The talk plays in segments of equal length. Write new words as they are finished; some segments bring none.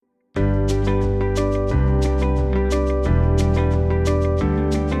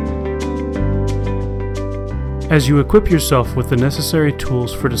As you equip yourself with the necessary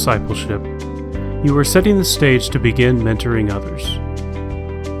tools for discipleship, you are setting the stage to begin mentoring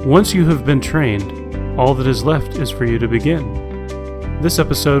others. Once you have been trained, all that is left is for you to begin. This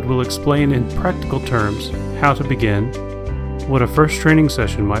episode will explain in practical terms how to begin, what a first training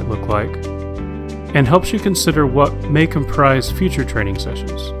session might look like, and helps you consider what may comprise future training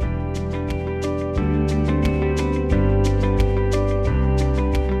sessions.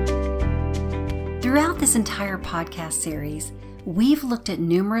 Throughout this entire podcast series, we've looked at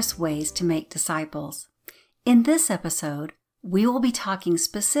numerous ways to make disciples. In this episode, we will be talking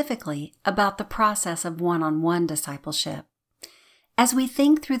specifically about the process of one-on-one discipleship. As we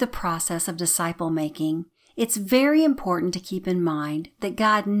think through the process of disciple making, it's very important to keep in mind that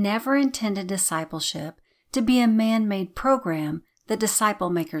God never intended discipleship to be a man-made program that disciple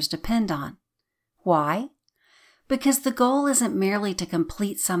makers depend on. Why? Because the goal isn't merely to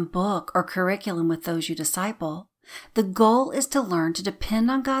complete some book or curriculum with those you disciple. The goal is to learn to depend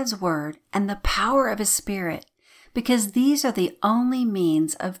on God's Word and the power of His Spirit, because these are the only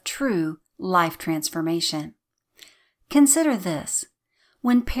means of true life transformation. Consider this.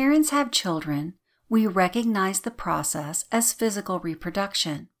 When parents have children, we recognize the process as physical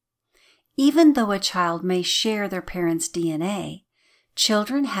reproduction. Even though a child may share their parents' DNA,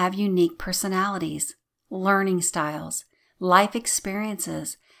 children have unique personalities, learning styles, life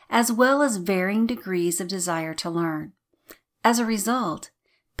experiences, as well as varying degrees of desire to learn. As a result,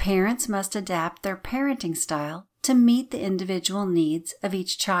 parents must adapt their parenting style to meet the individual needs of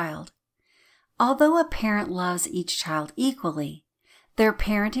each child. Although a parent loves each child equally, their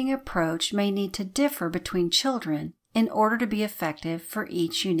parenting approach may need to differ between children in order to be effective for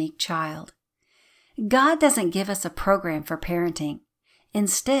each unique child. God doesn't give us a program for parenting.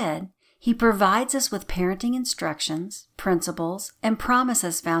 Instead, He provides us with parenting instructions, principles, and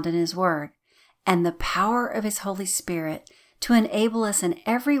promises found in His Word, and the power of His Holy Spirit to enable us in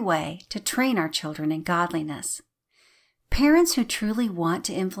every way to train our children in godliness. Parents who truly want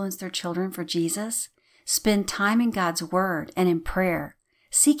to influence their children for Jesus spend time in God's Word and in prayer,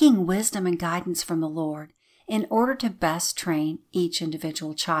 seeking wisdom and guidance from the Lord in order to best train each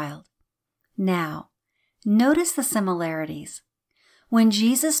individual child. Now, notice the similarities. When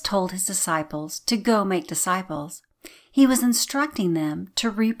Jesus told His disciples to go make disciples, He was instructing them to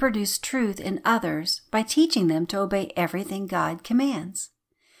reproduce truth in others by teaching them to obey everything God commands.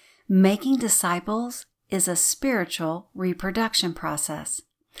 Making disciples is a spiritual reproduction process.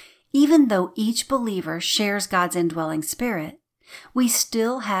 Even though each believer shares God's indwelling spirit, we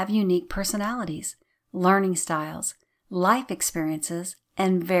still have unique personalities, learning styles, life experiences,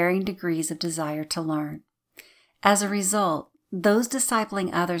 and varying degrees of desire to learn. As a result, those discipling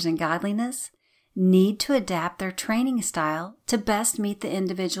others in godliness need to adapt their training style to best meet the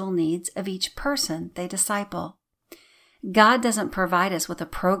individual needs of each person they disciple. God doesn't provide us with a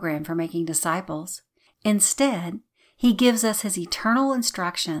program for making disciples. Instead, He gives us His eternal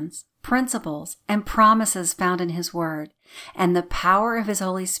instructions, principles, and promises found in His Word, and the power of His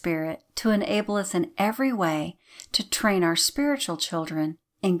Holy Spirit to enable us in every way to train our spiritual children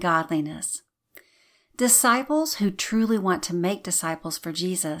in godliness. Disciples who truly want to make disciples for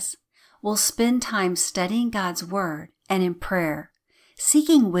Jesus will spend time studying God's Word and in prayer,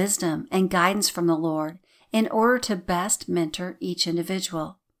 seeking wisdom and guidance from the Lord in order to best mentor each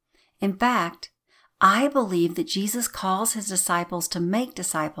individual. In fact, I believe that Jesus calls His disciples to make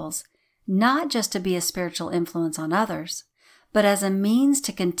disciples, not just to be a spiritual influence on others, but as a means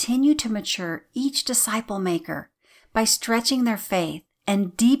to continue to mature each disciple maker by stretching their faith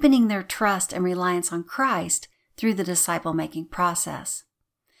and deepening their trust and reliance on Christ through the disciple-making process.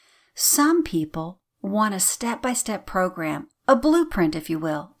 Some people want a step-by-step program, a blueprint, if you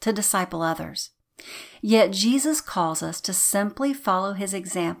will, to disciple others. Yet Jesus calls us to simply follow His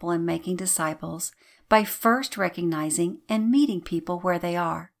example in making disciples by first recognizing and meeting people where they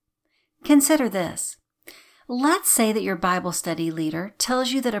are. Consider this. Let's say that your Bible study leader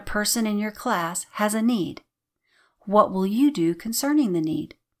tells you that a person in your class has a need. What will you do concerning the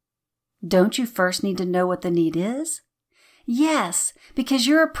need? Don't you first need to know what the need is? Yes, because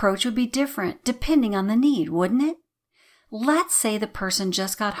your approach would be different depending on the need, wouldn't it? Let's say the person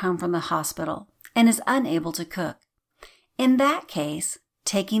just got home from the hospital and is unable to cook. In that case,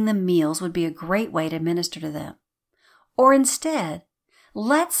 taking the meals would be a great way to minister to them. Or instead,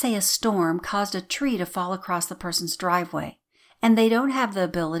 let's say a storm caused a tree to fall across the person's driveway, and they don't have the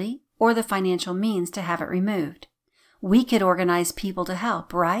ability or the financial means to have it removed. We could organize people to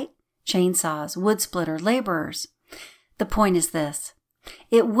help, right? Chainsaws, wood splitter, laborers. The point is this.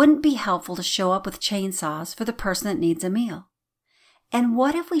 It wouldn't be helpful to show up with chainsaws for the person that needs a meal. And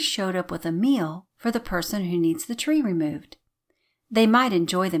what if we showed up with a meal for the person who needs the tree removed. They might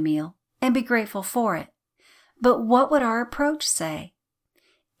enjoy the meal and be grateful for it, but what would our approach say?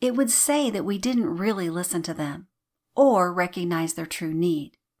 It would say that we didn't really listen to them or recognize their true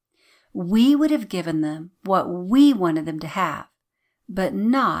need. We would have given them what we wanted them to have, but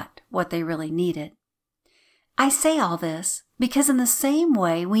not what they really needed. I say all this because in the same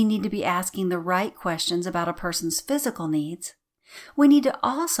way we need to be asking the right questions about a person's physical needs, we need to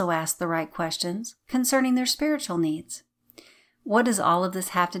also ask the right questions concerning their spiritual needs. What does all of this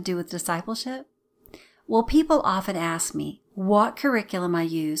have to do with discipleship? Well, people often ask me what curriculum I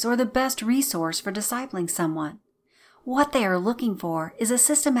use or the best resource for discipling someone. What they are looking for is a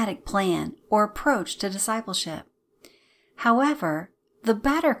systematic plan or approach to discipleship. However, the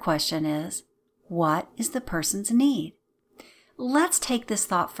better question is, what is the person's need? Let's take this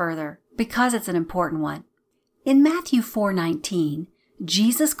thought further because it's an important one. In Matthew 4:19,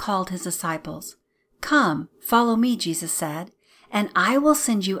 Jesus called his disciples. "Come, follow me," Jesus said, "and I will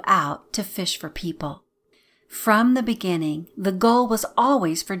send you out to fish for people." From the beginning, the goal was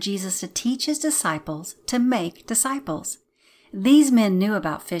always for Jesus to teach his disciples to make disciples. These men knew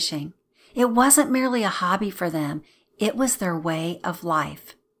about fishing. It wasn't merely a hobby for them, it was their way of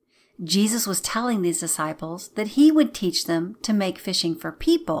life. Jesus was telling these disciples that he would teach them to make fishing for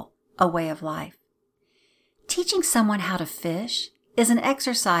people a way of life. Teaching someone how to fish is an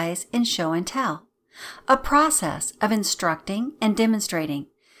exercise in show and tell, a process of instructing and demonstrating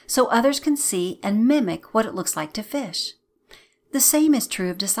so others can see and mimic what it looks like to fish. The same is true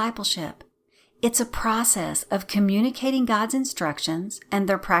of discipleship. It's a process of communicating God's instructions and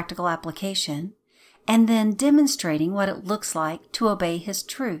their practical application, and then demonstrating what it looks like to obey His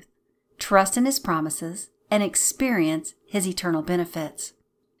truth, trust in His promises, and experience His eternal benefits.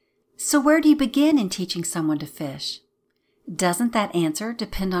 So where do you begin in teaching someone to fish? Doesn't that answer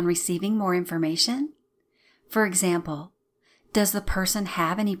depend on receiving more information? For example, does the person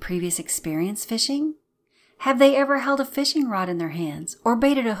have any previous experience fishing? Have they ever held a fishing rod in their hands or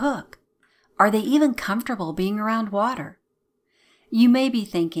baited a hook? Are they even comfortable being around water? You may be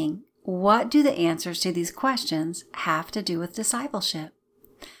thinking, what do the answers to these questions have to do with discipleship?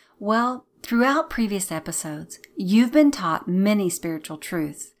 Well, throughout previous episodes, you've been taught many spiritual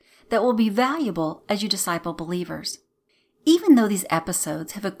truths that will be valuable as you disciple believers. Even though these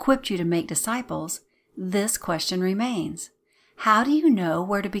episodes have equipped you to make disciples, this question remains. How do you know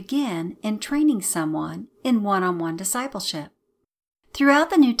where to begin in training someone in one-on-one discipleship? Throughout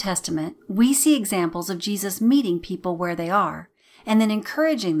the New Testament, we see examples of Jesus meeting people where they are and then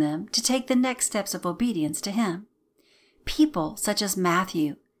encouraging them to take the next steps of obedience to Him. People such as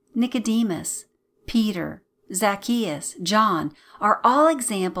Matthew, Nicodemus, Peter, Zacchaeus, John are all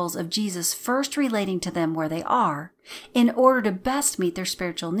examples of Jesus first relating to them where they are in order to best meet their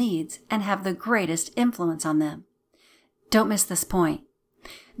spiritual needs and have the greatest influence on them. Don't miss this point.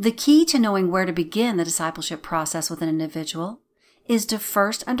 The key to knowing where to begin the discipleship process with an individual is to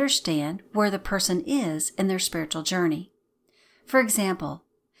first understand where the person is in their spiritual journey. For example,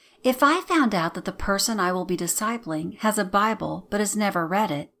 if I found out that the person I will be discipling has a Bible but has never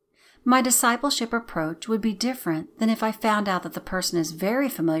read it, my discipleship approach would be different than if I found out that the person is very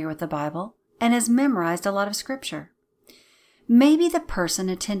familiar with the Bible and has memorized a lot of scripture. Maybe the person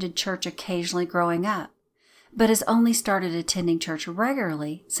attended church occasionally growing up, but has only started attending church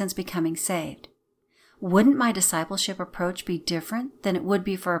regularly since becoming saved. Wouldn't my discipleship approach be different than it would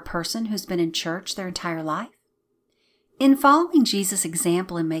be for a person who's been in church their entire life? In following Jesus'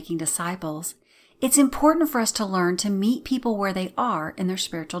 example in making disciples, it's important for us to learn to meet people where they are in their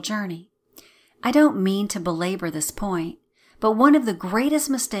spiritual journey. I don't mean to belabor this point, but one of the greatest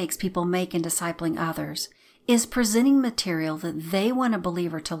mistakes people make in discipling others is presenting material that they want a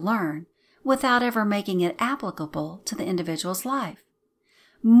believer to learn without ever making it applicable to the individual's life.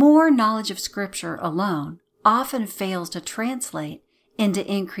 More knowledge of Scripture alone often fails to translate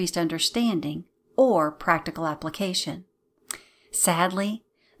into increased understanding or practical application. Sadly,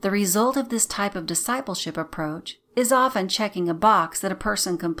 the result of this type of discipleship approach is often checking a box that a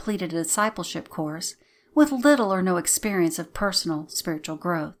person completed a discipleship course with little or no experience of personal spiritual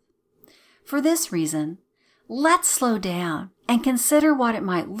growth. For this reason, let's slow down and consider what it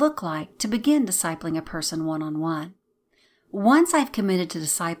might look like to begin discipling a person one-on-one. Once I've committed to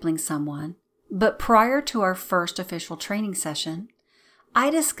discipling someone, but prior to our first official training session,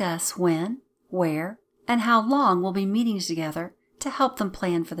 I discuss when, where, and how long we'll be meeting together to help them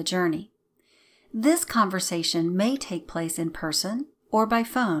plan for the journey. This conversation may take place in person or by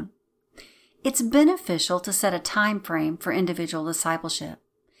phone. It's beneficial to set a time frame for individual discipleship,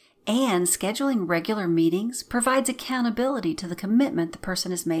 and scheduling regular meetings provides accountability to the commitment the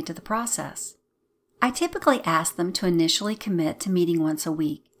person has made to the process. I typically ask them to initially commit to meeting once a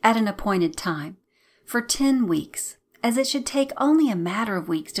week at an appointed time for 10 weeks, as it should take only a matter of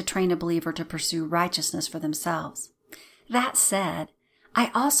weeks to train a believer to pursue righteousness for themselves. That said,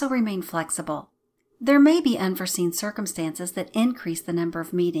 I also remain flexible. There may be unforeseen circumstances that increase the number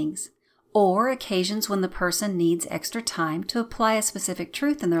of meetings, or occasions when the person needs extra time to apply a specific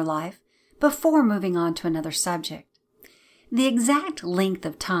truth in their life before moving on to another subject. The exact length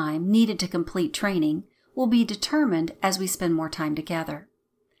of time needed to complete training will be determined as we spend more time together.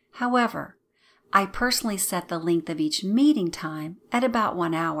 However, I personally set the length of each meeting time at about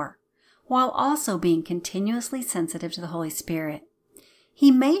 1 hour, while also being continuously sensitive to the Holy Spirit.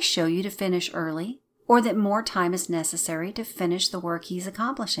 He may show you to finish early, or that more time is necessary to finish the work He's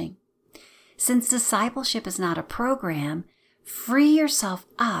accomplishing. Since discipleship is not a program, free yourself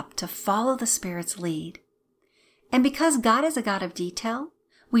up to follow the Spirit's lead. And because God is a God of detail,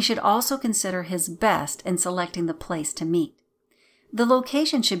 we should also consider His best in selecting the place to meet. The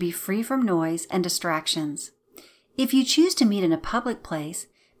location should be free from noise and distractions. If you choose to meet in a public place,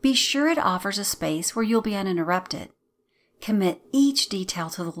 be sure it offers a space where you'll be uninterrupted. Commit each detail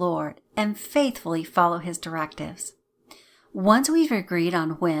to the Lord and faithfully follow His directives. Once we've agreed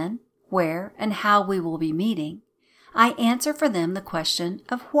on when, where, and how we will be meeting, I answer for them the question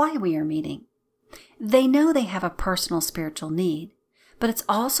of why we are meeting. They know they have a personal spiritual need, but it's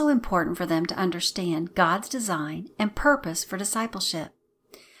also important for them to understand God's design and purpose for discipleship.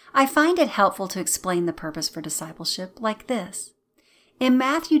 I find it helpful to explain the purpose for discipleship like this. In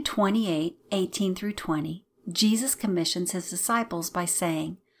Matthew 28:18-20, Jesus commissions His disciples by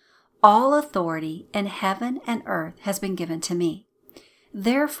saying, "All authority in heaven and earth has been given to me.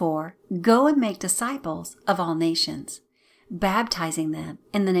 Therefore, go and make disciples of all nations, baptizing them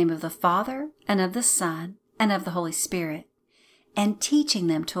in the name of the Father and of the Son and of the Holy Spirit, and teaching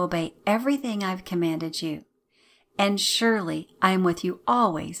them to obey everything I've commanded you. And surely I am with you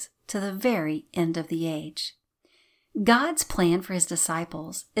always to the very end of the age." God's plan for His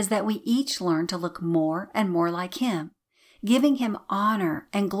disciples is that we each learn to look more and more like Him, giving Him honor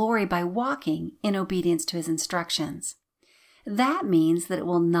and glory by walking in obedience to His instructions. That means that it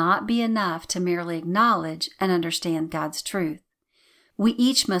will not be enough to merely acknowledge and understand God's truth. We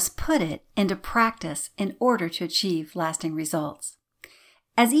each must put it into practice in order to achieve lasting results.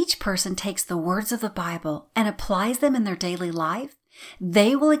 As each person takes the words of the Bible and applies them in their daily life,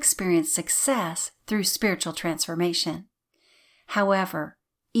 they will experience success through spiritual transformation. However,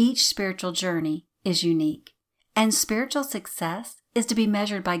 each spiritual journey is unique, and spiritual success is to be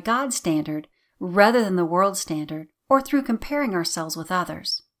measured by God's standard rather than the world's standard or through comparing ourselves with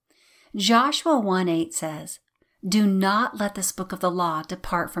others. Joshua 1:8 says, "Do not let this book of the law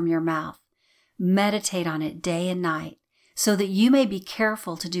depart from your mouth. Meditate on it day and night, so that you may be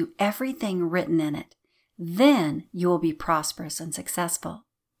careful to do everything written in it. Then you will be prosperous and successful."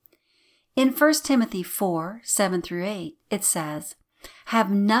 In 1 Timothy 4:7-8, it says, "Have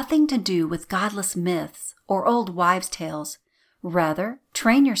nothing to do with godless myths or old wives' tales. Rather,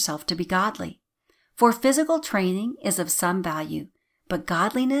 train yourself to be godly. For physical training is of some value, but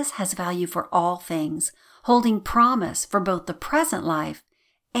godliness has value for all things, holding promise for both the present life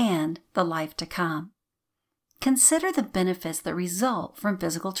and the life to come." Consider the benefits that result from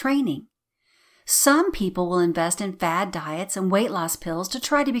physical training. Some people will invest in fad diets and weight loss pills to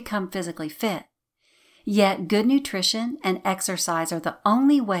try to become physically fit. Yet good nutrition and exercise are the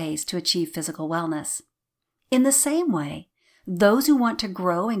only ways to achieve physical wellness. In the same way, those who want to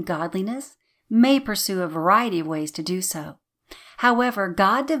grow in godliness may pursue a variety of ways to do so. However,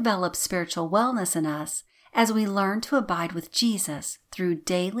 God develops spiritual wellness in us as we learn to abide with Jesus through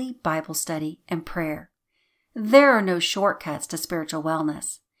daily Bible study and prayer. There are no shortcuts to spiritual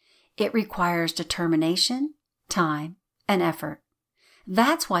wellness. It requires determination, time, and effort.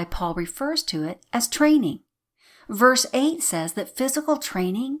 That's why Paul refers to it as training. Verse 8 says that physical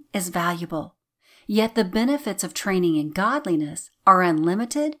training is valuable, yet the benefits of training in godliness are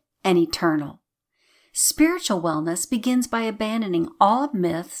unlimited and eternal. Spiritual wellness begins by abandoning all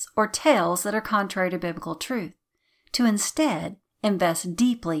myths or tales that are contrary to biblical truth, to instead invest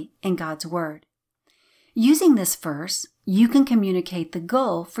deeply in God's Word. Using this verse, you can communicate the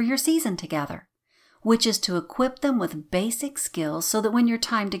goal for your season together, which is to equip them with basic skills so that when your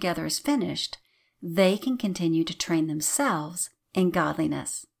time together is finished, they can continue to train themselves in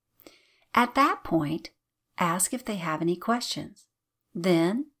godliness. At that point, ask if they have any questions.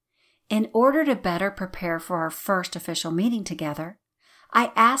 Then, in order to better prepare for our first official meeting together,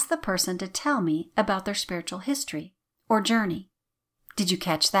 I ask the person to tell me about their spiritual history or journey. Did you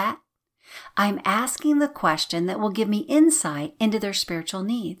catch that? I'm asking the question that will give me insight into their spiritual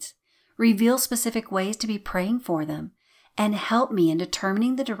needs, reveal specific ways to be praying for them, and help me in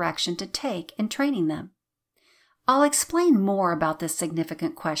determining the direction to take in training them. I'll explain more about this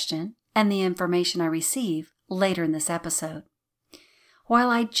significant question and the information I receive later in this episode. While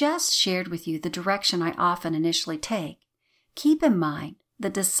I just shared with you the direction I often initially take, keep in mind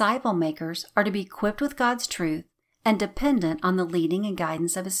that disciple makers are to be equipped with God's truth and dependent on the leading and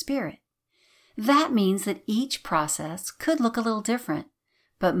guidance of His Spirit. That means that each process could look a little different,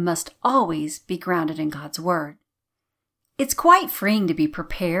 but must always be grounded in God's Word. It's quite freeing to be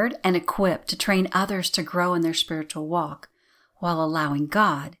prepared and equipped to train others to grow in their spiritual walk while allowing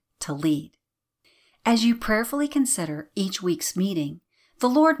God to lead. As you prayerfully consider each week's meeting, the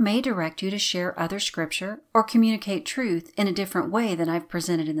Lord may direct you to share other scripture or communicate truth in a different way than I've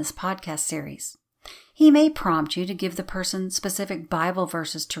presented in this podcast series. He may prompt you to give the person specific Bible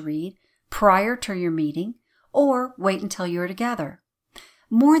verses to read prior to your meeting or wait until you are together.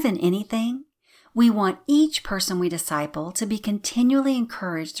 More than anything, we want each person we disciple to be continually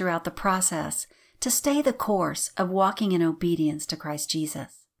encouraged throughout the process to stay the course of walking in obedience to Christ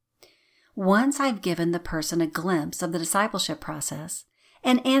Jesus. Once I've given the person a glimpse of the discipleship process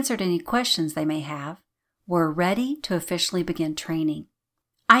and answered any questions they may have, we're ready to officially begin training.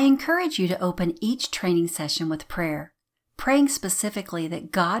 I encourage you to open each training session with prayer, praying specifically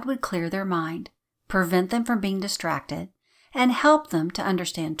that God would clear their mind, prevent them from being distracted, and help them to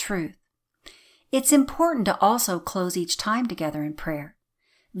understand truth. It's important to also close each time together in prayer.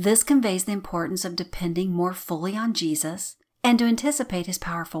 This conveys the importance of depending more fully on Jesus and to anticipate His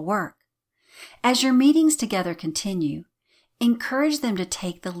powerful work. As your meetings together continue, encourage them to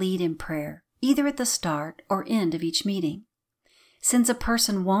take the lead in prayer, either at the start or end of each meeting. Since a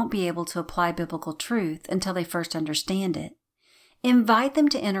person won't be able to apply biblical truth until they first understand it, invite them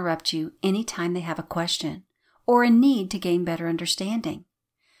to interrupt you anytime they have a question or a need to gain better understanding.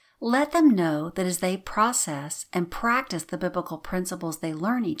 Let them know that as they process and practice the biblical principles they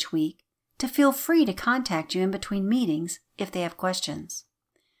learn each week, to feel free to contact you in between meetings if they have questions.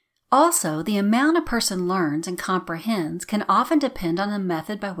 Also, the amount a person learns and comprehends can often depend on the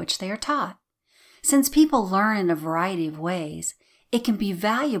method by which they are taught. Since people learn in a variety of ways, it can be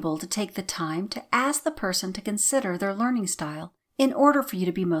valuable to take the time to ask the person to consider their learning style in order for you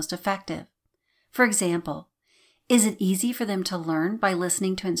to be most effective. For example, is it easy for them to learn by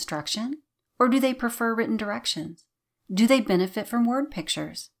listening to instruction, or do they prefer written directions? Do they benefit from word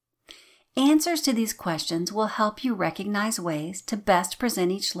pictures? Answers to these questions will help you recognize ways to best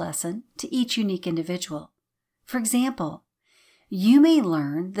present each lesson to each unique individual. For example, you may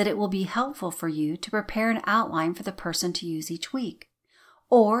learn that it will be helpful for you to prepare an outline for the person to use each week,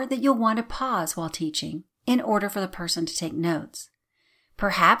 or that you'll want to pause while teaching in order for the person to take notes.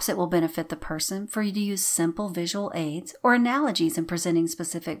 Perhaps it will benefit the person for you to use simple visual aids or analogies in presenting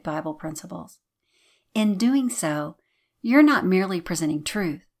specific Bible principles. In doing so, you're not merely presenting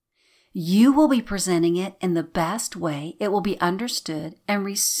truth. You will be presenting it in the best way it will be understood and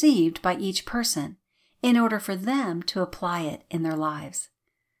received by each person in order for them to apply it in their lives.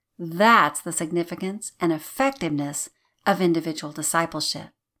 That's the significance and effectiveness of individual discipleship.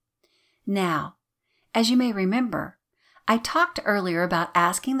 Now, as you may remember, I talked earlier about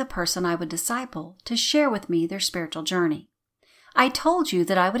asking the person I would disciple to share with me their spiritual journey. I told you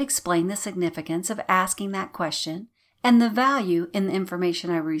that I would explain the significance of asking that question and the value in the information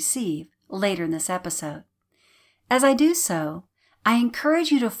I receive later in this episode. As I do so, I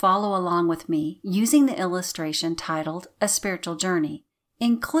encourage you to follow along with me using the illustration titled A Spiritual Journey,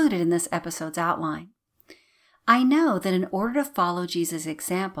 included in this episode's outline. I know that in order to follow Jesus'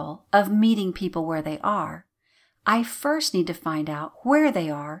 example of meeting people where they are, I first need to find out where they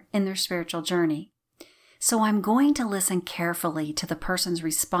are in their spiritual journey. So I'm going to listen carefully to the person's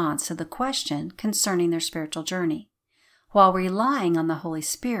response to the question concerning their spiritual journey, while relying on the Holy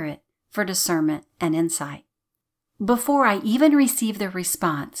Spirit for discernment and insight. Before I even receive their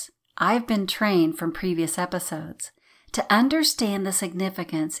response, I've been trained from previous episodes to understand the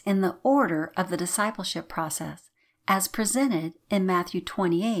significance in the order of the discipleship process as presented in Matthew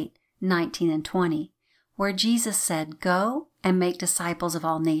 28:19 and 20, where Jesus said, "Go and make disciples of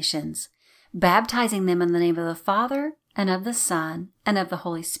all nations, baptizing them in the name of the Father and of the Son and of the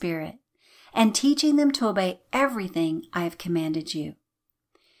Holy Spirit, and teaching them to obey everything I have commanded you."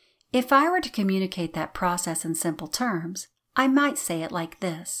 If I were to communicate that process in simple terms, I might say it like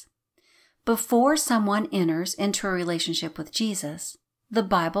this. Before someone enters into a relationship with Jesus, the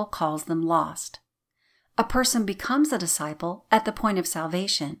Bible calls them lost. A person becomes a disciple at the point of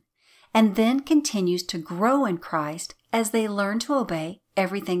salvation, and then continues to grow in Christ as they learn to obey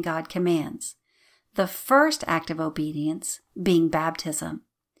everything God commands, the first act of obedience being baptism.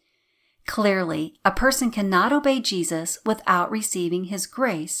 Clearly, a person cannot obey Jesus without receiving His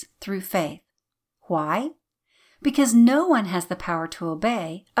grace through faith. Why? Because no one has the power to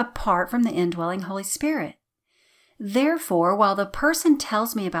obey apart from the indwelling Holy Spirit. Therefore, while the person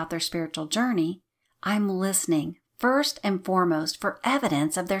tells me about their spiritual journey, I'm listening first and foremost for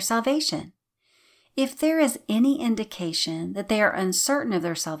evidence of their salvation. If there is any indication that they are uncertain of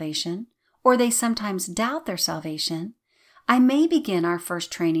their salvation, or they sometimes doubt their salvation, I may begin our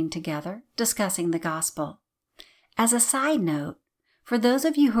first training together discussing the gospel. As a side note, for those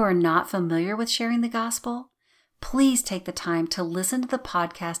of you who are not familiar with sharing the gospel, please take the time to listen to the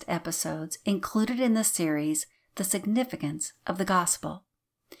podcast episodes included in the series, The Significance of the Gospel.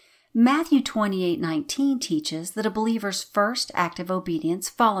 Matthew 28:19 teaches that a believer's first act of obedience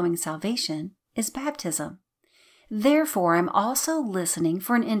following salvation is baptism. Therefore, I'm also listening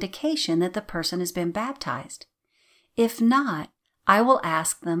for an indication that the person has been baptized. If not, I will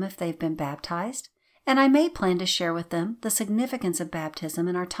ask them if they've been baptized, and I may plan to share with them the significance of baptism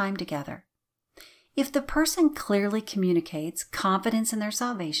in our time together. If the person clearly communicates confidence in their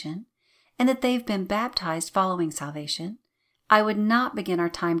salvation and that they've been baptized following salvation, I would not begin our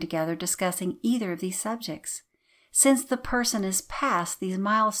time together discussing either of these subjects, since the person is past these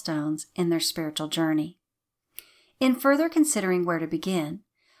milestones in their spiritual journey. In further considering where to begin,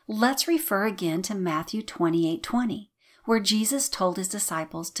 let's refer again to Matthew 28:20, where Jesus told His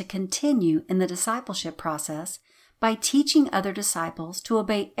disciples to continue in the discipleship process by teaching other disciples to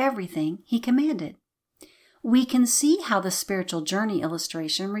obey everything He commanded. We can see how the spiritual journey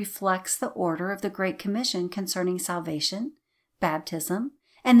illustration reflects the order of the Great Commission concerning salvation, baptism,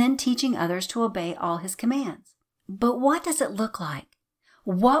 and then teaching others to obey all His commands. But what does it look like?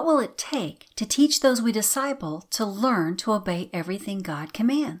 What will it take to teach those we disciple to learn to obey everything God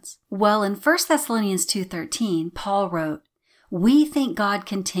commands? Well, in 1 Thessalonians 2:13, Paul wrote, "We thank God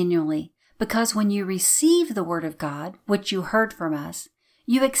continually, because when you received the word of God, which you heard from us,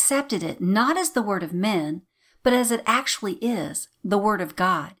 you accepted it not as the word of men, but as it actually is, the word of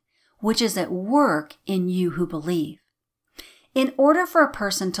God, which is at work in you who believe." In order for a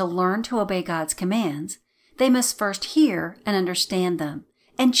person to learn to obey God's commands, they must first hear and understand them,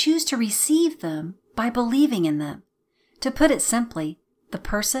 and choose to receive them by believing in them. To put it simply, the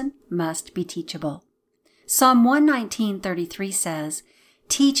person must be teachable. Psalm 119:33 says,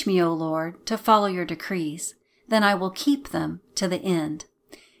 "Teach me, O Lord, to follow your decrees, then I will keep them to the end.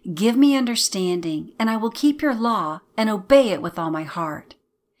 Give me understanding, and I will keep your law and obey it with all my heart."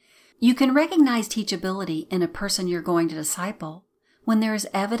 You can recognize teachability in a person you're going to disciple when there is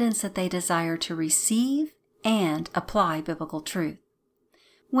evidence that they desire to receive and apply biblical truth.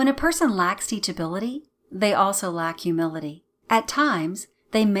 When a person lacks teachability, they also lack humility. At times,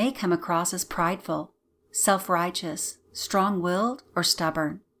 they may come across as prideful, self-righteous, strong-willed, or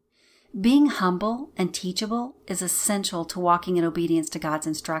stubborn. Being humble and teachable is essential to walking in obedience to God's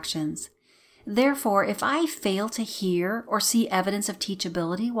instructions. Therefore, if I fail to hear or see evidence of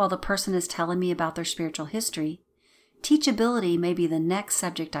teachability while the person is telling me about their spiritual history, teachability may be the next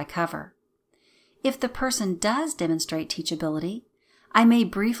subject I cover. If the person does demonstrate teachability, I may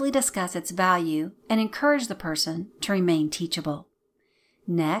briefly discuss its value and encourage the person to remain teachable.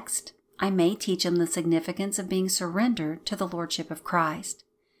 Next, I may teach them the significance of being surrendered to the Lordship of Christ.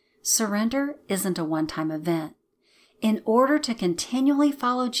 Surrender isn't a one-time event. In order to continually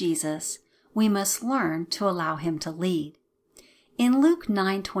follow Jesus, we must learn to allow Him to lead. In Luke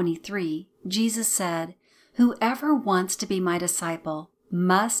 9:23, Jesus said, "Whoever wants to be my disciple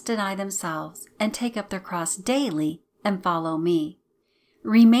must deny themselves and take up their cross daily and follow me."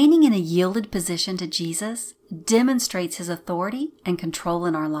 Remaining in a yielded position to Jesus demonstrates His authority and control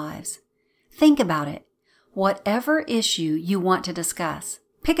in our lives. Think about it. Whatever issue you want to discuss,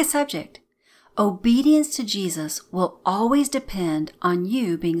 pick a subject. Obedience to Jesus will always depend on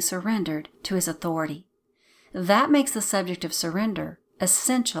you being surrendered to His authority. That makes the subject of surrender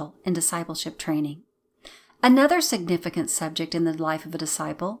essential in discipleship training. Another significant subject in the life of a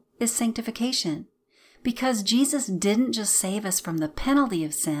disciple is sanctification. Because Jesus didn't just save us from the penalty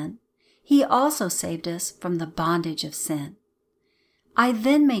of sin, He also saved us from the bondage of sin. I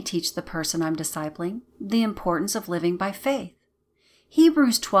then may teach the person I'm discipling the importance of living by faith.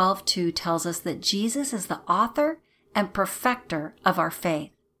 Hebrews 12:2 tells us that Jesus is the author and perfecter of our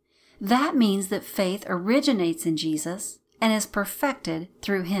faith. That means that faith originates in Jesus and is perfected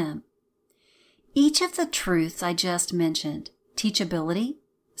through Him. Each of the truths I just mentioned, teachability,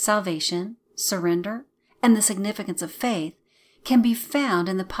 salvation, surrender, and the significance of faith, can be found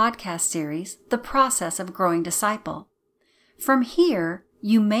in the podcast series, The Process of Growing Disciple. From here,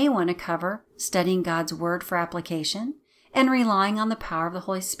 you may want to cover studying God's Word for application and relying on the power of the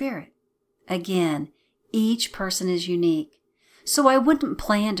Holy Spirit. Again, each person is unique. So I wouldn't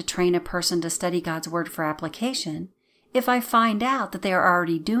plan to train a person to study God's Word for application if I find out that they are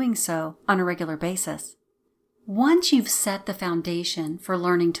already doing so on a regular basis. Once you've set the foundation for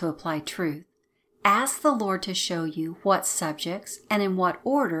learning to apply truth, ask the Lord to show you what subjects and in what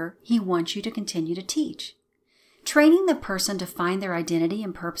order He wants you to continue to teach. Training the person to find their identity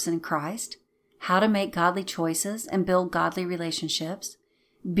and purpose in Christ, how to make godly choices and build godly relationships,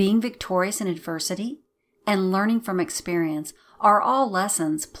 being victorious in adversity, and learning from experience are all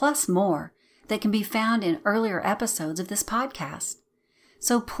lessons plus more that can be found in earlier episodes of this podcast.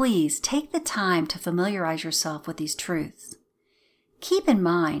 So please take the time to familiarize yourself with these truths. Keep in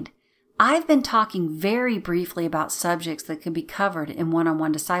mind, I've been talking very briefly about subjects that can be covered in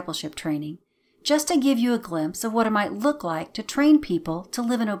one-on-one discipleship training, just to give you a glimpse of what it might look like to train people to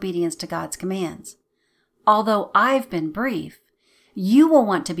live in obedience to God's commands. Although I've been brief, you will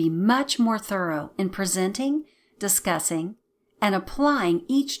want to be much more thorough in presenting, discussing, and applying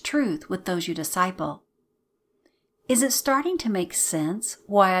each truth with those you disciple. Is it starting to make sense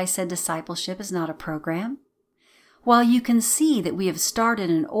why I said discipleship is not a program? While you can see that we have started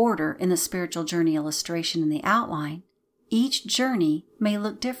an order in the spiritual journey illustration in the outline, each journey may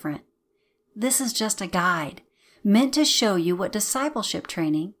look different. This is just a guide, meant to show you what discipleship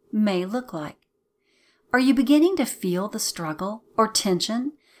training may look like. Are you beginning to feel the struggle or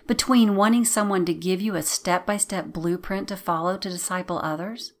tension between wanting someone to give you a step-by-step blueprint to follow to disciple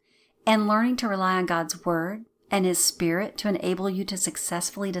others, and learning to rely on God's Word and His Spirit to enable you to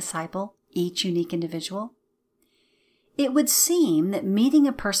successfully disciple each unique individual? It would seem that meeting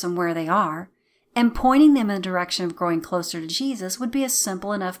a person where they are and pointing them in the direction of growing closer to Jesus would be a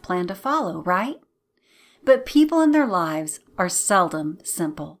simple enough plan to follow, right? But people in their lives are seldom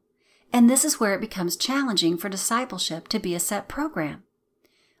simple, and this is where it becomes challenging for discipleship to be a set program.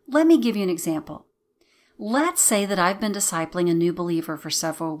 Let me give you an example. Let's say that I've been discipling a new believer for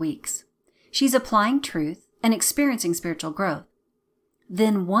several weeks. She's applying truth and experiencing spiritual growth.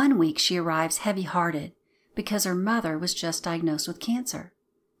 Then one week she arrives heavy-hearted because her mother was just diagnosed with cancer.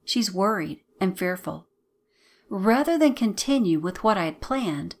 She's worried and fearful. Rather than continue with what I had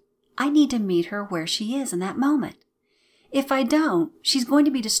planned, I need to meet her where she is in that moment. If I don't, she's going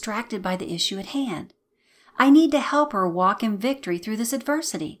to be distracted by the issue at hand. I need to help her walk in victory through this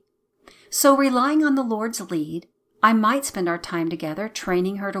adversity. So relying on the Lord's lead, I might spend our time together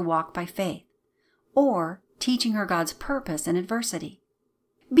training her to walk by faith, or teaching her God's purpose in adversity.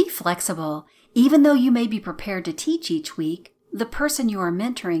 Be flexible. Even though you may be prepared to teach each week, the person you are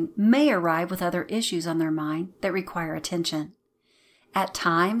mentoring may arrive with other issues on their mind that require attention. At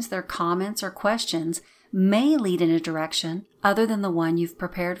times, their comments or questions may lead in a direction other than the one you've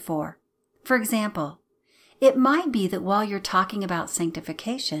prepared for. For example, it might be that while you're talking about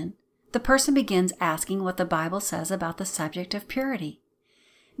sanctification, the person begins asking what the Bible says about the subject of purity.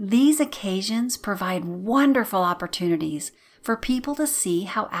 These occasions provide wonderful opportunities for people to see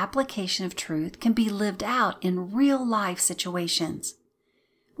how application of truth can be lived out in real-life situations.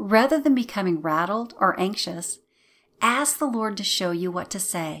 Rather than becoming rattled or anxious, ask the Lord to show you what to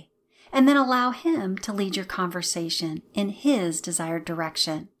say, and then allow Him to lead your conversation in His desired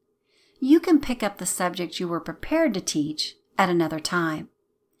direction. You can pick up the subject you were prepared to teach at another time.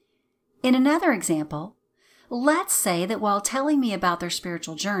 In another example, let's say that while telling me about their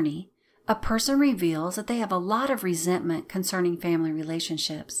spiritual journey, a person reveals that they have a lot of resentment concerning family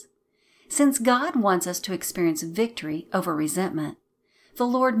relationships. Since God wants us to experience victory over resentment, the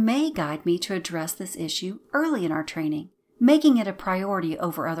Lord may guide me to address this issue early in our training, making it a priority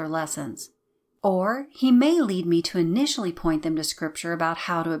over other lessons. Or He may lead me to initially point them to Scripture about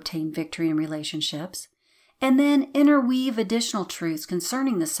how to obtain victory in relationships, and then interweave additional truths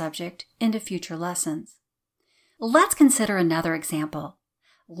concerning the subject into future lessons. Let's consider another example.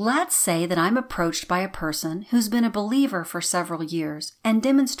 Let's say that I'm approached by a person who's been a believer for several years and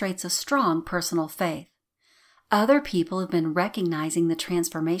demonstrates a strong personal faith. Other people have been recognizing the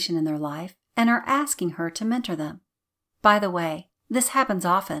transformation in their life and are asking her to mentor them. By the way, this happens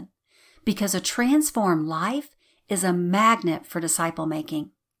often because a transformed life is a magnet for disciple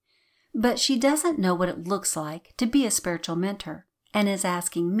making. But she doesn't know what it looks like to be a spiritual mentor and is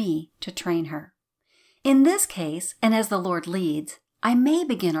asking me to train her. In this case, and as the Lord leads, I may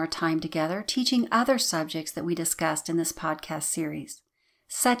begin our time together teaching other subjects that we discussed in this podcast series,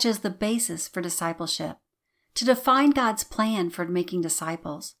 such as the basis for discipleship, to define God's plan for making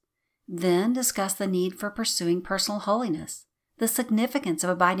disciples, then discuss the need for pursuing personal holiness, the significance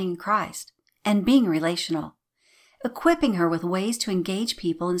of abiding in Christ, and being relational, equipping her with ways to engage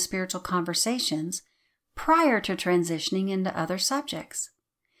people in spiritual conversations prior to transitioning into other subjects.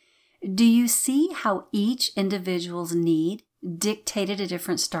 Do you see how each individual's need dictated a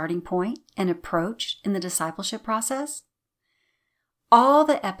different starting point and approach in the discipleship process? All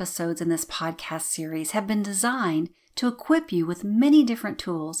the episodes in this podcast series have been designed to equip you with many different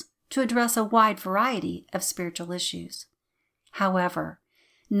tools to address a wide variety of spiritual issues. However,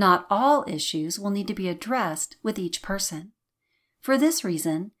 not all issues will need to be addressed with each person. For this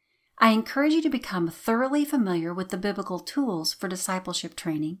reason, I encourage you to become thoroughly familiar with the biblical tools for discipleship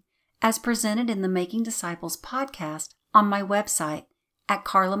training as presented in the Making Disciples podcast on my website at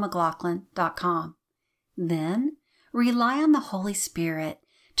carlamclaughlin.com. Then, rely on the Holy Spirit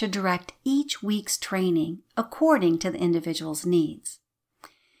to direct each week's training according to the individual's needs.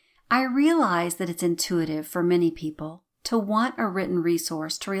 I realize that it's intuitive for many people to want a written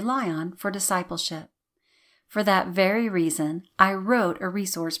resource to rely on for discipleship. For that very reason, I wrote a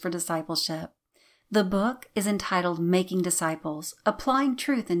resource for discipleship. The book is entitled Making Disciples, Applying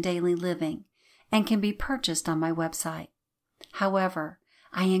Truth in Daily Living, and can be purchased on my website. However,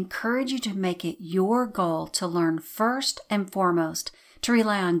 I encourage you to make it your goal to learn first and foremost to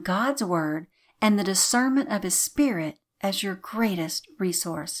rely on God's Word and the discernment of His Spirit as your greatest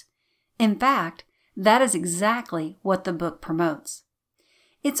resource. In fact, that is exactly what the book promotes.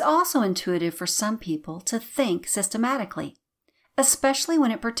 It's also intuitive for some people to think systematically, especially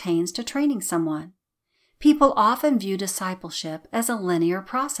when it pertains to training someone. People often view discipleship as a linear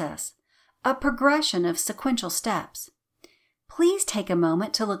process, a progression of sequential steps. Please take a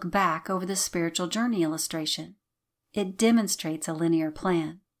moment to look back over the spiritual journey illustration. It demonstrates a linear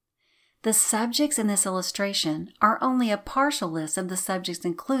plan. The subjects in this illustration are only a partial list of the subjects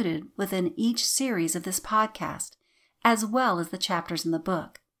included within each series of this podcast, as well as the chapters in the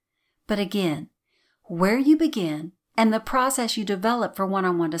book. But again, where you begin and the process you develop for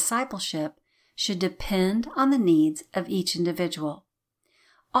one-on-one discipleship should depend on the needs of each individual.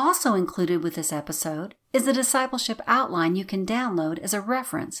 Also included with this episode is the discipleship outline you can download as a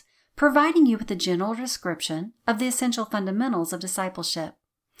reference, providing you with a general description of the essential fundamentals of discipleship.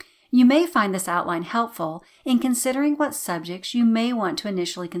 You may find this outline helpful in considering what subjects you may want to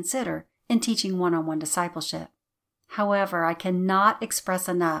initially consider in teaching one-on-one discipleship. However, I cannot express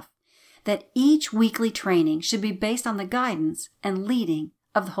enough that each weekly training should be based on the guidance and leading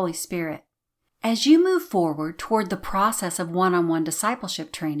of the Holy Spirit. As you move forward toward the process of one-on-one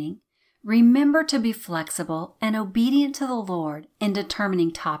discipleship training, remember to be flexible and obedient to the Lord in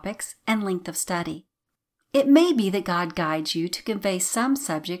determining topics and length of study. It may be that God guides you to convey some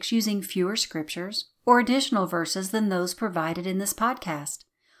subjects using fewer scriptures or additional verses than those provided in this podcast,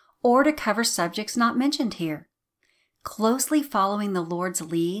 or to cover subjects not mentioned here. Closely following the Lord's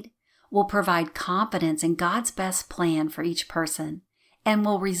lead will provide confidence in God's best plan for each person and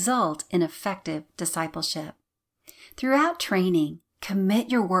will result in effective discipleship. Throughout training, commit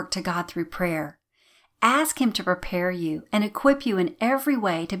your work to God through prayer. Ask Him to prepare you and equip you in every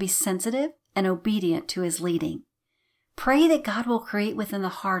way to be sensitive and obedient to His leading. Pray that God will create within the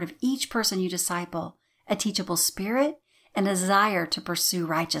heart of each person you disciple a teachable spirit and a desire to pursue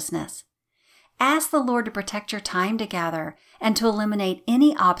righteousness. Ask the Lord to protect your time together and to eliminate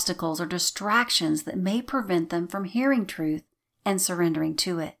any obstacles or distractions that may prevent them from hearing truth and surrendering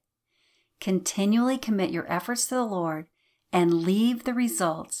to it. Continually commit your efforts to the Lord and leave the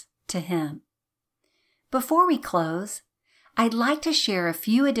results to Him. Before we close, I'd like to share a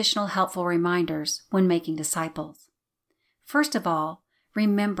few additional helpful reminders when making disciples. First of all,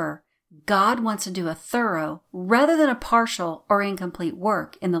 remember, God wants to do a thorough rather than a partial or incomplete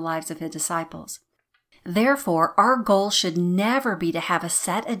work in the lives of His disciples. Therefore, our goal should never be to have a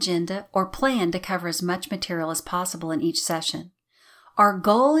set agenda or plan to cover as much material as possible in each session. Our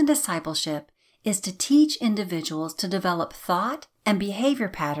goal in discipleship is to teach individuals to develop thought and behavior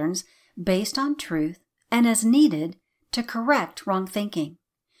patterns based on truth and, as needed, to correct wrong thinking.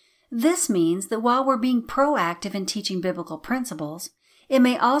 This means that while we're being proactive in teaching biblical principles, it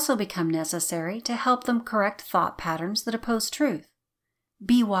may also become necessary to help them correct thought patterns that oppose truth.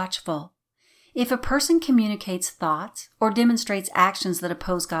 Be watchful. If a person communicates thoughts or demonstrates actions that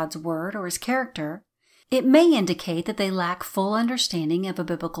oppose God's Word or His character, it may indicate that they lack full understanding of a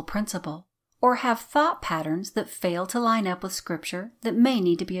biblical principle or have thought patterns that fail to line up with Scripture that may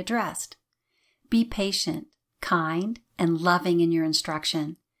need to be addressed. Be patient, kind, and loving in your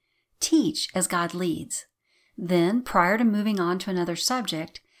instruction. Teach as God leads. Then, prior to moving on to another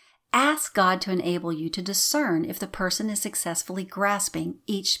subject, ask God to enable you to discern if the person is successfully grasping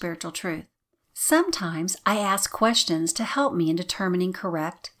each spiritual truth. Sometimes I ask questions to help me in determining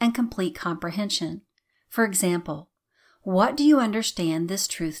correct and complete comprehension. For example, what do you understand this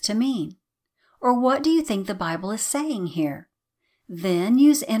truth to mean? Or what do you think the Bible is saying here? Then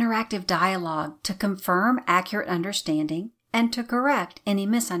use interactive dialogue to confirm accurate understanding and to correct any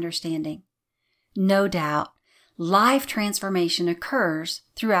misunderstanding. No doubt, life transformation occurs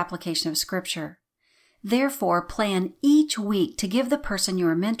through application of Scripture. Therefore, plan each week to give the person you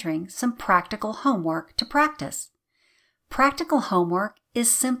are mentoring some practical homework to practice. Practical homework is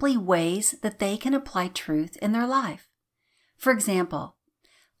simply ways that they can apply truth in their life. For example,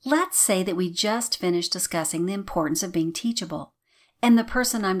 let's say that we just finished discussing the importance of being teachable, and the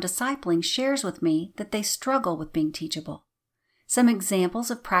person I'm discipling shares with me that they struggle with being teachable. Some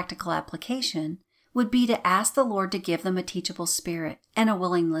examples of practical application would be to ask the Lord to give them a teachable spirit and a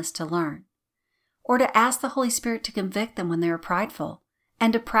willingness to learn, or to ask the Holy Spirit to convict them when they are prideful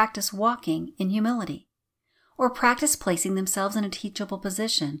and to practice walking in humility, or practice placing themselves in a teachable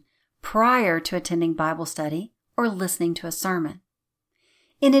position prior to attending Bible study or listening to a sermon.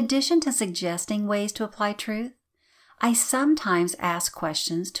 In addition to suggesting ways to apply truth, I sometimes ask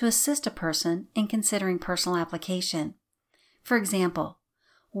questions to assist a person in considering personal application. For example,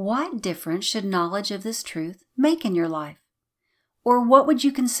 what difference should knowledge of this truth make in your life? Or what would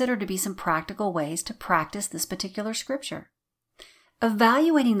you consider to be some practical ways to practice this particular scripture?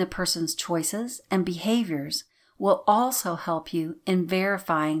 Evaluating the person's choices and behaviors will also help you in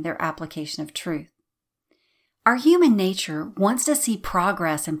verifying their application of truth. Our human nature wants to see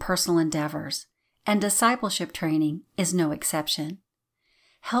progress in personal endeavors, and discipleship training is no exception.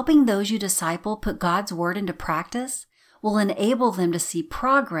 Helping those you disciple put God's Word into practice will enable them to see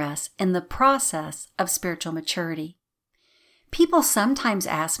progress in the process of spiritual maturity. People sometimes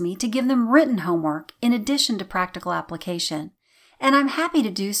ask me to give them written homework in addition to practical application, and I'm happy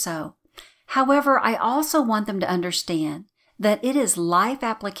to do so. However, I also want them to understand that it is life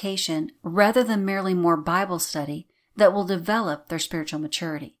application rather than merely more Bible study that will develop their spiritual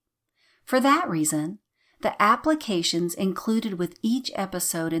maturity. For that reason, the applications included with each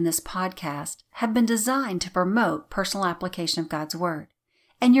episode in this podcast have been designed to promote personal application of God's Word,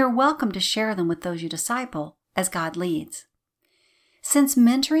 and you're welcome to share them with those you disciple as God leads. Since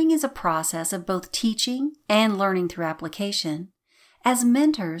mentoring is a process of both teaching and learning through application, as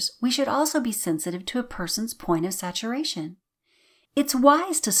mentors, we should also be sensitive to a person's point of saturation. It's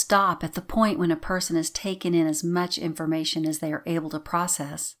wise to stop at the point when a person has taken in as much information as they are able to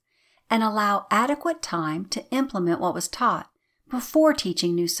process and allow adequate time to implement what was taught before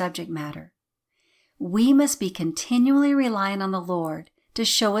teaching new subject matter. We must be continually reliant on the Lord to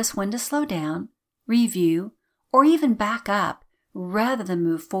show us when to slow down, review, or even back up rather than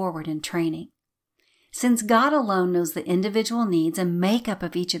move forward in training. Since God alone knows the individual needs and makeup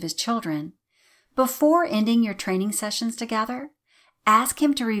of each of His children, before ending your training sessions together, ask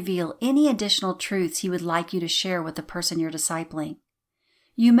Him to reveal any additional truths He would like you to share with the person you're discipling.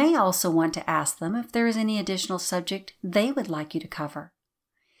 You may also want to ask them if there is any additional subject they would like you to cover.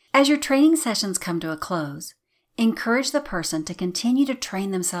 As your training sessions come to a close, encourage the person to continue to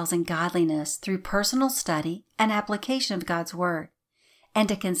train themselves in godliness through personal study and application of God's Word, and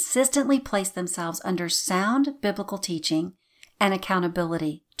to consistently place themselves under sound biblical teaching and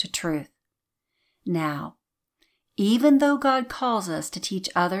accountability to truth. Now, even though God calls us to teach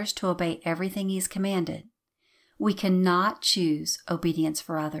others to obey everything He's commanded, we cannot choose obedience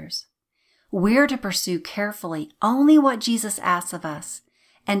for others. We're to pursue carefully only what Jesus asks of us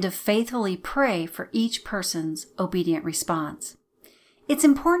and to faithfully pray for each person's obedient response. It's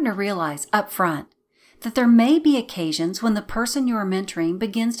important to realize up front that there may be occasions when the person you are mentoring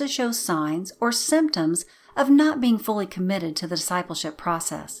begins to show signs or symptoms of not being fully committed to the discipleship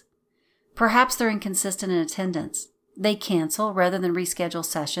process. Perhaps they're inconsistent in attendance, they cancel rather than reschedule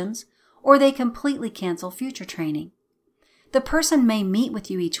sessions, or they completely cancel future training. The person may meet with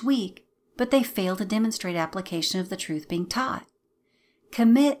you each week, but they fail to demonstrate application of the truth being taught.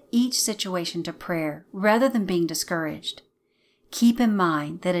 Commit each situation to prayer rather than being discouraged. Keep in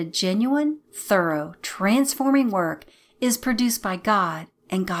mind that a genuine, thorough, transforming work is produced by God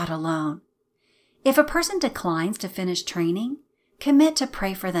and God alone. If a person declines to finish training, commit to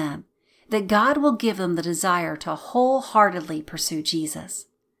pray for them, that God will give them the desire to wholeheartedly pursue Jesus.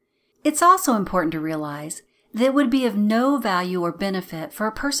 It's also important to realize that it would be of no value or benefit for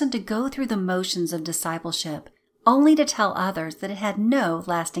a person to go through the motions of discipleship only to tell others that it had no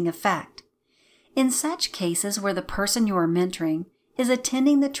lasting effect. In such cases where the person you are mentoring is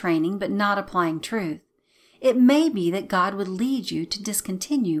attending the training but not applying truth, it may be that God would lead you to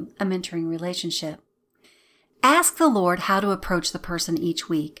discontinue a mentoring relationship. Ask the Lord how to approach the person each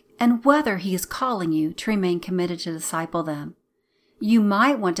week and whether He is calling you to remain committed to disciple them. You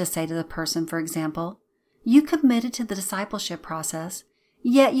might want to say to the person, for example, "You committed to the discipleship process,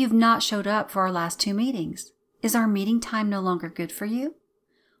 yet you've not showed up for our last 2 meetings. Is our meeting time no longer good for you?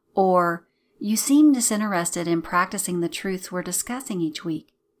 Or, you seem disinterested in practicing the truths we're discussing each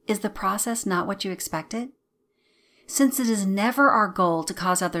week. Is the process not what you expected? Since it is never our goal to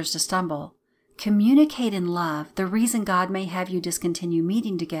cause others to stumble, communicate in love the reason God may have you discontinue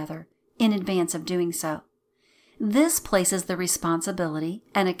meeting together in advance of doing so. This places the responsibility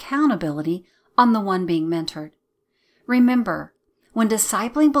and accountability on the one being mentored. Remember, when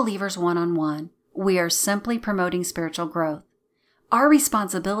discipling believers one-on-one, we are simply promoting spiritual growth. Our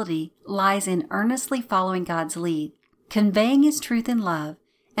responsibility lies in earnestly following God's lead, conveying His truth in love,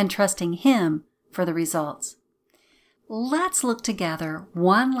 and trusting Him for the results. Let's look together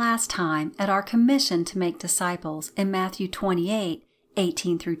one last time at our commission to make disciples in Matthew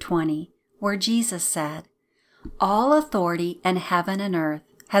 28:18 through 20, where Jesus said, "All authority in heaven and earth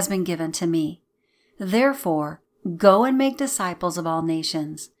has been given to me. Therefore, go and make disciples of all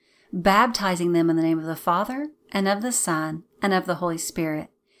nations, baptizing them in the name of the Father, and of the Son, and of the Holy Spirit,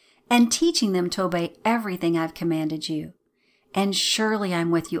 and teaching them to obey everything I've commanded you. And surely I'm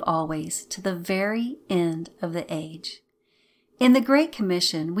with you always, to the very end of the age." In the Great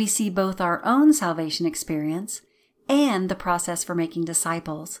Commission, we see both our own salvation experience and the process for making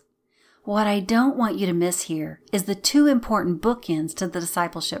disciples. What I don't want you to miss here is the two important bookends to the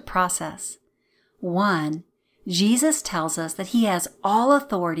discipleship process. One, Jesus tells us that He has all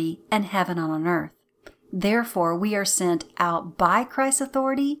authority in heaven and on earth. Therefore, we are sent out by Christ's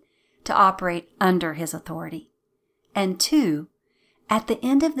authority to operate under His authority. And two, at the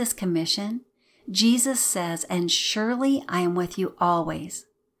end of this commission, Jesus says, "And surely I am with you always."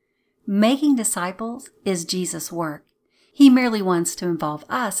 Making disciples is Jesus' work. He merely wants to involve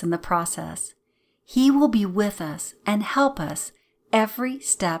us in the process. He will be with us and help us every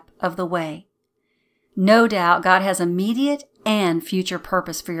step of the way. No doubt God has immediate and future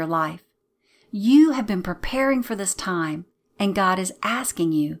purpose for your life. You have been preparing for this time, and God is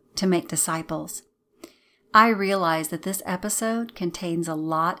asking you to make disciples. I realize that this episode contains a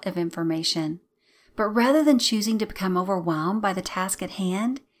lot of information, but rather than choosing to become overwhelmed by the task at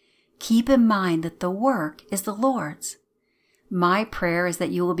hand, keep in mind that the work is the Lord's. My prayer is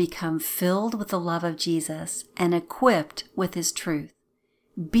that you will become filled with the love of Jesus and equipped with His truth.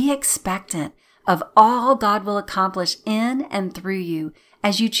 Be expectant of all God will accomplish in and through you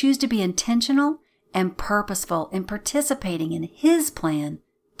as you choose to be intentional and purposeful in participating in His plan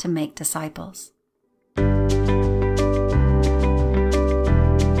to make disciples.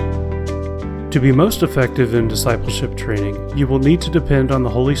 To be most effective in discipleship training, you will need to depend on the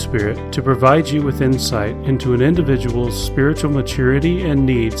Holy Spirit to provide you with insight into an individual's spiritual maturity and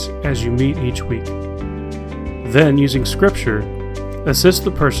needs as you meet each week. Then, using Scripture, assist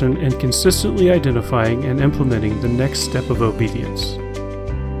the person in consistently identifying and implementing the next step of obedience.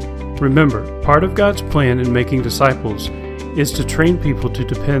 Remember, part of God's plan in making disciples is to train people to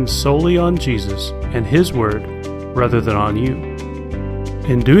depend solely on Jesus and His Word rather than on you.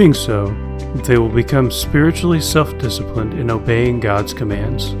 In doing so, they will become spiritually self-disciplined in obeying God's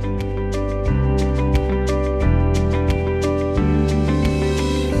commands.